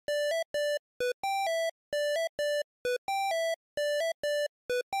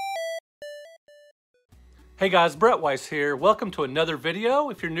Hey guys, Brett Weiss here. Welcome to another video.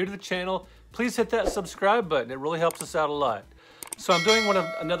 If you're new to the channel, please hit that subscribe button. It really helps us out a lot. So I'm doing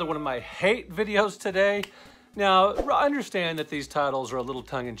another one of my hate videos today. Now, I understand that these titles are a little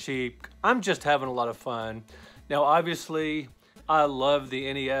tongue-in-cheek. I'm just having a lot of fun. Now, obviously, I love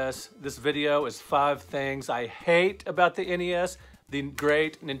the NES. This video is 5 things I hate about the NES, the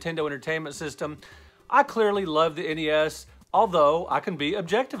great Nintendo Entertainment System. I clearly love the NES. Although I can be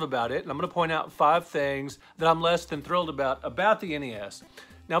objective about it, and I'm going to point out 5 things that I'm less than thrilled about the NES.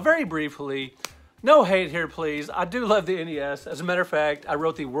 Now, very briefly, no hate here, please. I do love the NES. As a matter of fact, I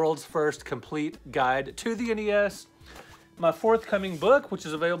wrote the world's first complete guide to the NES. My forthcoming book, which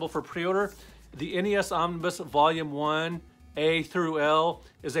is available for pre-order, the NES Omnibus Volume 1, A through L,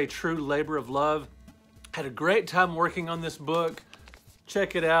 is a true labor of love. Had a great time working on this book.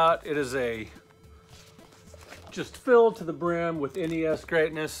 Check it out. It is just filled to the brim with NES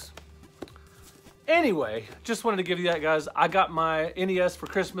greatness. Anyway, just wanted to give you that, guys. I got my NES for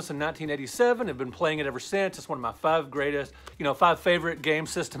Christmas in 1987. I've been playing it ever since. It's one of my 5 greatest, 5 favorite game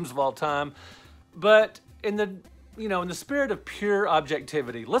systems of all time. But in the spirit of pure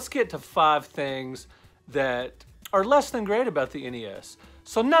objectivity, let's get to 5 things that are less than great about the NES.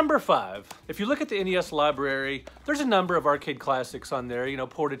 So number 5, if you look at the NES library, there's a number of arcade classics on there,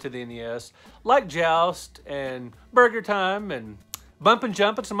 ported to the NES, like Joust and Burger Time and Bump and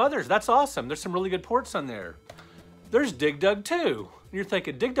Jump and some others. That's awesome. There's some really good ports on there. There's Dig Dug 2. You're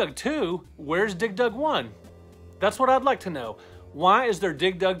thinking, Dig Dug 2? Where's Dig Dug 1? That's what I'd like to know. Why is there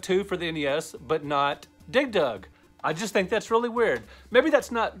Dig Dug 2 for the NES, but not Dig Dug? I just think that's really weird. Maybe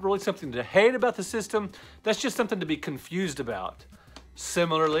that's not really something to hate about the system. That's just something to be confused about.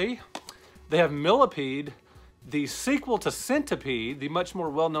 Similarly, they have Millipede, the sequel to Centipede, the much more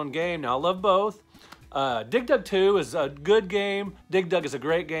well-known game. Now, I love both. Dig Dug 2 is a good game. Dig Dug is a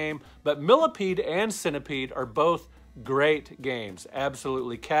great game. But Millipede and Centipede are both great games.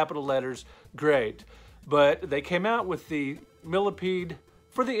 Absolutely, capital letters, great. But they came out with the Millipede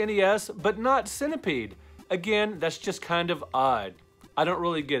for the NES, but not Centipede. Again, that's just kind of odd. I don't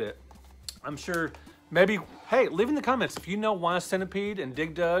really get it. I'm sure maybe, hey, leave in the comments if you know why Centipede and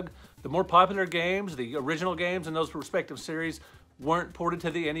Dig Dug, the more popular games, the original games in those respective series, weren't ported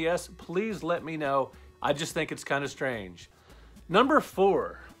to the NES. Please let me know. I just think it's kind of strange. Number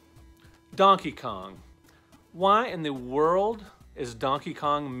 4, Donkey Kong. Why in the world is Donkey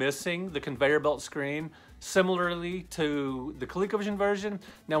Kong missing the conveyor belt screen, similarly to the ColecoVision version?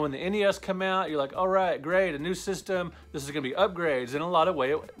 Now, when the NES came out, you're like, all right, great, a new system. This is going to be upgrades. In a lot of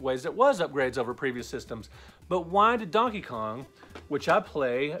ways, it was upgrades over previous systems. But why did Donkey Kong, which I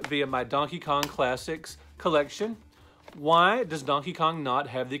play via my Donkey Kong Classics collection, why does Donkey Kong not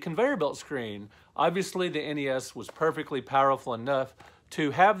have the conveyor belt screen? Obviously, the NES was perfectly powerful enough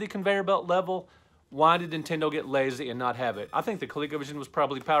to have the conveyor belt level. Why did Nintendo get lazy and not have it? I think the ColecoVision was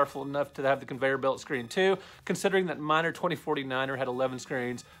probably powerful enough to have the conveyor belt screen too, considering that Miner 2049er had 11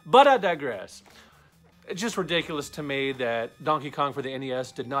 screens, but I digress. It's just ridiculous to me that Donkey Kong for the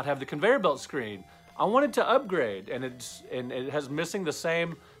NES did not have the conveyor belt screen. I wanted to upgrade, and it has missing the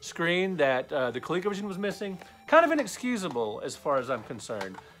same screen that the ColecoVision was missing. Kind of inexcusable as far as I'm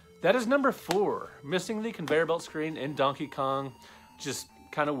concerned. That is number 4, missing the conveyor belt screen in Donkey Kong. Just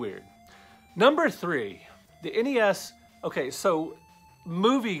kind of weird. Number 3, the NES. Okay, so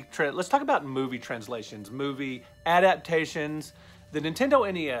let's talk about movie translations, movie adaptations. The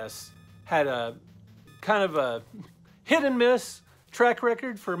Nintendo NES had a kind of a hit and miss track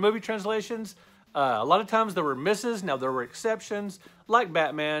record for movie translations. A lot of times there were misses. Now, there were exceptions, like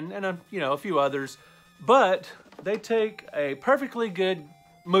Batman and a few others. But they take a perfectly good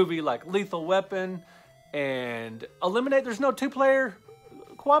movie like Lethal Weapon and eliminate. There's no 2-player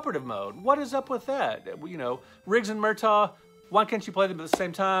cooperative mode. What is up with that? Riggs and Murtaugh, why can't you play them at the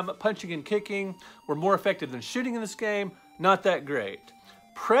same time? Punching and kicking were more effective than shooting in this game. Not that great.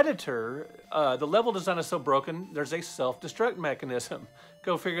 Predator, the level design is so broken, there's a self-destruct mechanism.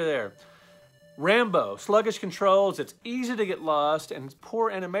 Go figure there. Rambo, sluggish controls, it's easy to get lost, and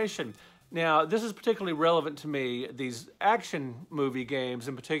poor animation. Now, this is particularly relevant to me, these action movie games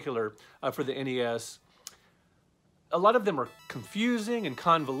in particular for the NES. A lot of them are confusing and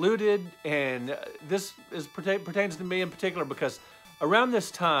convoluted, and this pertains to me in particular because around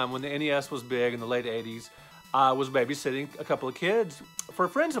this time when the NES was big in the late 80s, I was babysitting a couple of kids for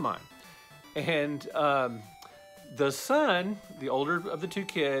friends of mine. And the son, the older of the 2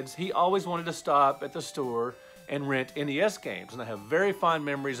 kids, he always wanted to stop at the store and rent NES games. And I have very fond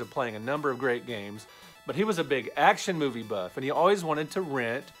memories of playing a number of great games. But he was a big action movie buff, and he always wanted to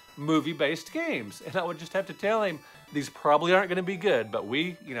rent movie-based games. And I would just have to tell him, these probably aren't going to be good, but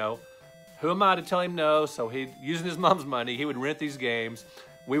we, who am I to tell him no? So he, using his mom's money, he would rent these games.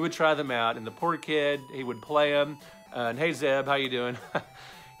 We would try them out, and the poor kid, he would play them. And hey, Zeb, how you doing?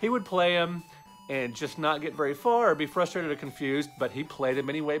 He would play them and just not get very far or be frustrated or confused, but he played them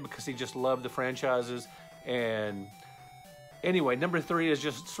anyway because he just loved the franchises. And anyway, number 3 is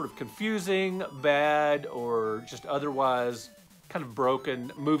just sort of confusing, bad, or just otherwise kind of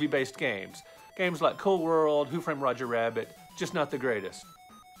broken movie-based games. Games like Cool World, Who Framed Roger Rabbit, just not the greatest.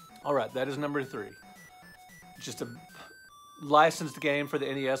 All right, that is number 3. Just a licensed game for the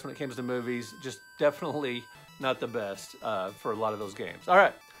NES when it comes to movies, just definitely not the best for a lot of those games. All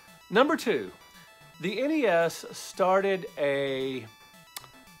right, number 2. The NES started a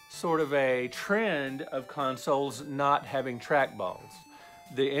sort of a trend of consoles not having trackballs.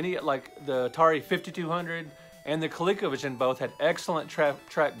 The NES, like the Atari 5200 and the ColecoVision, both had excellent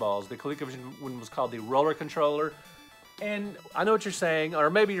trackballs. The ColecoVision one was called the roller controller. And I know what you're saying, or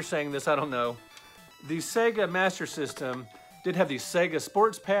maybe you're saying this, I don't know. The Sega Master System did have the Sega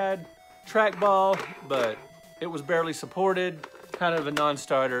Sports Pad trackball, but it was barely supported, kind of a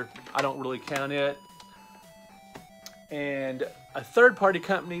non-starter. I don't really count it. And a third-party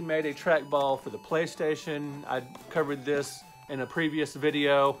company made a trackball for the PlayStation. I covered this in a previous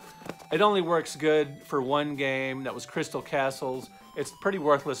video. It only works good for one game, that was Crystal Castles. It's pretty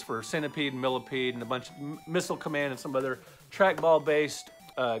worthless for Centipede, Millipede, and a bunch of Missile Command and some other trackball-based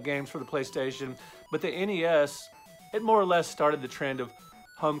games for the PlayStation. But the NES, it more or less started the trend of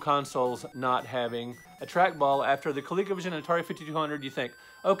home consoles not having a trackball. After the ColecoVision and Atari 5200, you think,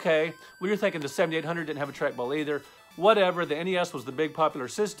 okay, well, you're thinking the 7800 didn't have a trackball either. Whatever, the NES was the big popular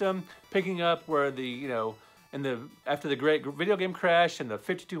system, picking up where the, you know, after the great video game crash and the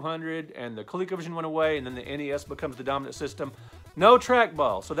 5200 and the ColecoVision went away, and then the NES becomes the dominant system. No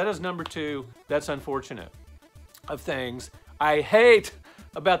trackball. So that is number 2. That's unfortunate of things I hate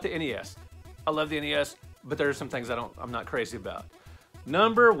about the NES. I love the NES, but there are some things I'm not crazy about.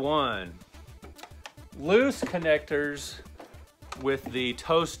 Number 1, loose connectors with the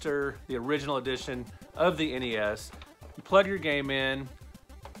toaster, the original edition of the NES. You plug your game in,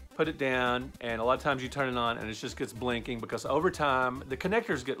 put it down, and a lot of times you turn it on and it just gets blinking because over time the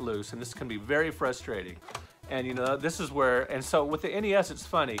connectors get loose, and this can be very frustrating. And you know, this is where, and so with the NES, it's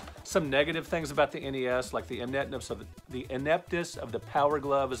funny. Some negative things about the NES, like the ineptness of the Power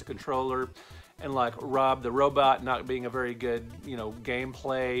Glove as a controller, and like Rob the Robot not being a very good, you know,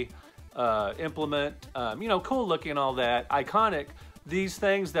 gameplay implement. You know, cool looking and all that, iconic. These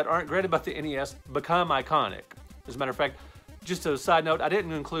things that aren't great about the NES become iconic. As a matter of fact, just a side note, I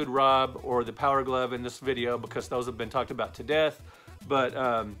didn't include Rob or the Power Glove in this video because those have been talked about to death. But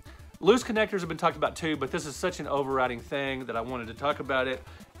loose connectors have been talked about too, but this is such an overriding thing that I wanted to talk about it.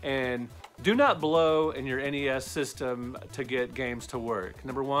 And do not blow in your NES system to get games to work.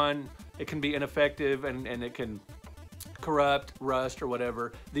 Number 1, it can be ineffective and it can corrupt, rust, or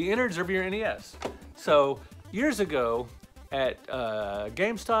whatever the innards of your NES. So years ago at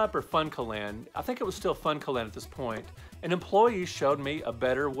GameStop or Funcoland, I think it was still Funcoland at this point, an employee showed me a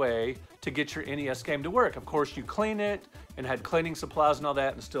better way to get your NES game to work. Of course, you clean it and had cleaning supplies and all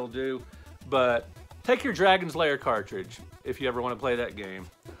that, and still do, but take your Dragon's Lair cartridge if you ever want to play that game.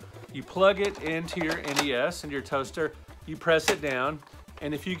 You plug it into your NES and your toaster, you press it down,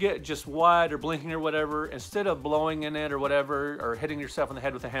 and if you get just white or blinking or whatever, instead of blowing in it or whatever, or hitting yourself in the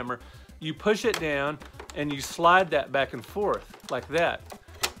head with a hammer, you push it down and you slide that back and forth like that.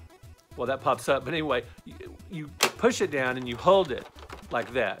 Well, that pops up, but anyway, you push it down and you hold it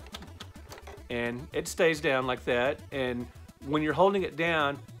like that. And it stays down like that. And when you're holding it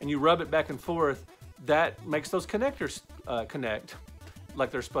down and you rub it back and forth, that makes those connectors connect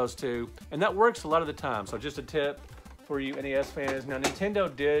like they're supposed to. And that works a lot of the time. So just a tip for you NES fans. Now,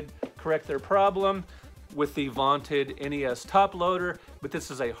 Nintendo did correct their problem with the vaunted NES top loader, but this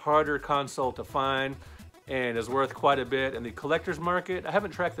is a harder console to find and is worth quite a bit in the collector's market. I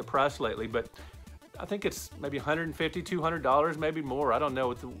haven't tracked the price lately, but I think it's maybe $150, $200, maybe more. I don't know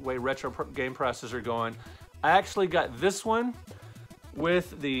with the way retro game prices are going. I actually got this one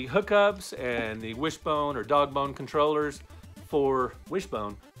with the hookups and the wishbone or dogbone controllers for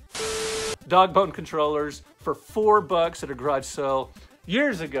dogbone controllers for $4 at a garage sale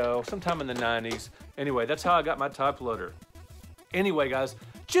years ago, sometime in the 90s. Anyway, that's how I got my top loader. Anyway, guys,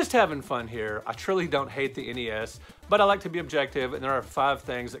 just having fun here. I truly don't hate the NES, but I like to be objective, and there are 5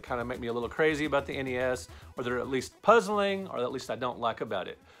 things that kind of make me a little crazy about the NES, or they're at least puzzling, or at least I don't like about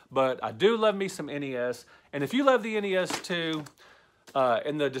it. But I do love me some NES, and if you love the NES too,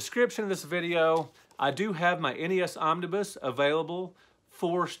 in the description of this video, I do have my NES Omnibus available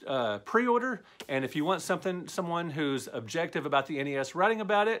for pre-order. And if you want someone who's objective about the NES writing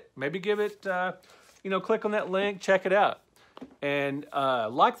about it, maybe give it, click on that link, check it out. And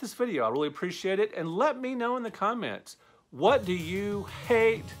like this video, I really appreciate it. And let me know in the comments, what do you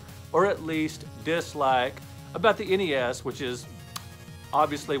hate or at least dislike about the NES, which is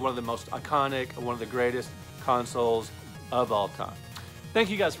obviously one of the most iconic and one of the greatest consoles of all time. Thank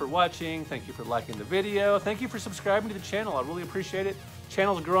you guys for watching. Thank you for liking the video. Thank you for subscribing to the channel. I really appreciate it.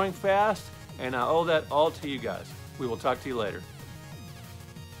 Channel's growing fast, and I owe that all to you guys. We will talk to you later.